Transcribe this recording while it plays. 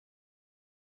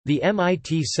The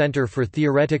MIT Center for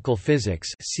Theoretical Physics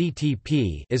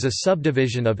 (CTP) is a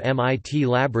subdivision of MIT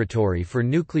Laboratory for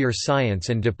Nuclear Science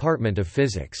and Department of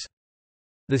Physics.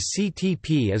 The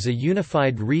CTP is a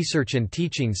unified research and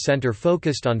teaching center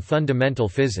focused on fundamental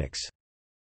physics.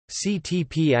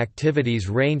 CTP activities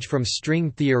range from string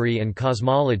theory and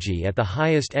cosmology at the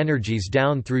highest energies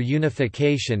down through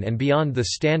unification and beyond the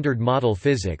Standard Model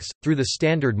physics, through the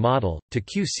Standard Model, to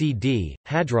QCD,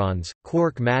 hadrons,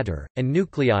 quark matter, and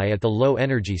nuclei at the low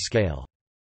energy scale.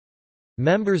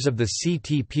 Members of the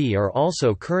CTP are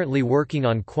also currently working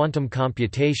on quantum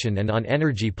computation and on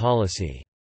energy policy.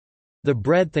 The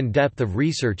breadth and depth of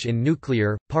research in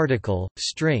nuclear, particle,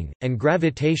 string, and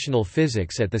gravitational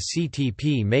physics at the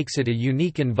CTP makes it a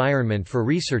unique environment for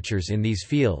researchers in these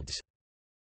fields.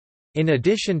 In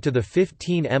addition to the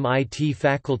 15 MIT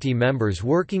faculty members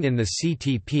working in the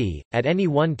CTP, at any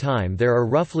one time there are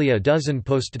roughly a dozen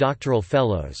postdoctoral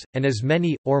fellows, and as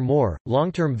many, or more,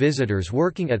 long-term visitors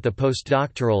working at the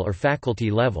postdoctoral or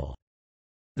faculty level.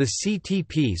 The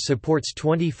CTP supports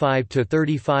 25 to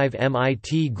 35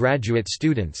 MIT graduate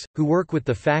students, who work with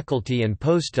the faculty and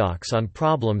postdocs on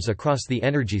problems across the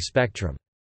energy spectrum.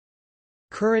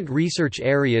 Current research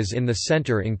areas in the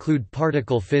center include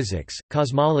particle physics,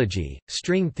 cosmology,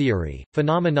 string theory,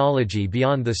 phenomenology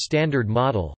beyond the Standard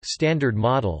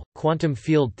Model, quantum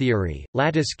field theory,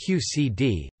 lattice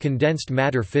QCD, condensed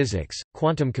matter physics,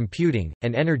 quantum computing,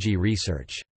 and energy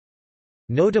research.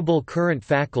 Notable current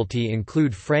faculty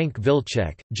include Frank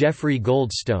Wilczek, Jeffrey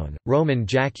Goldstone, Roman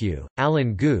Jacque,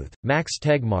 Alan Guth, Max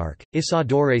Tegmark,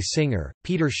 Isadore Singer,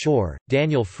 Peter Shor,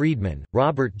 Daniel Friedman,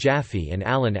 Robert Jaffe and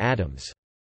Alan Adams.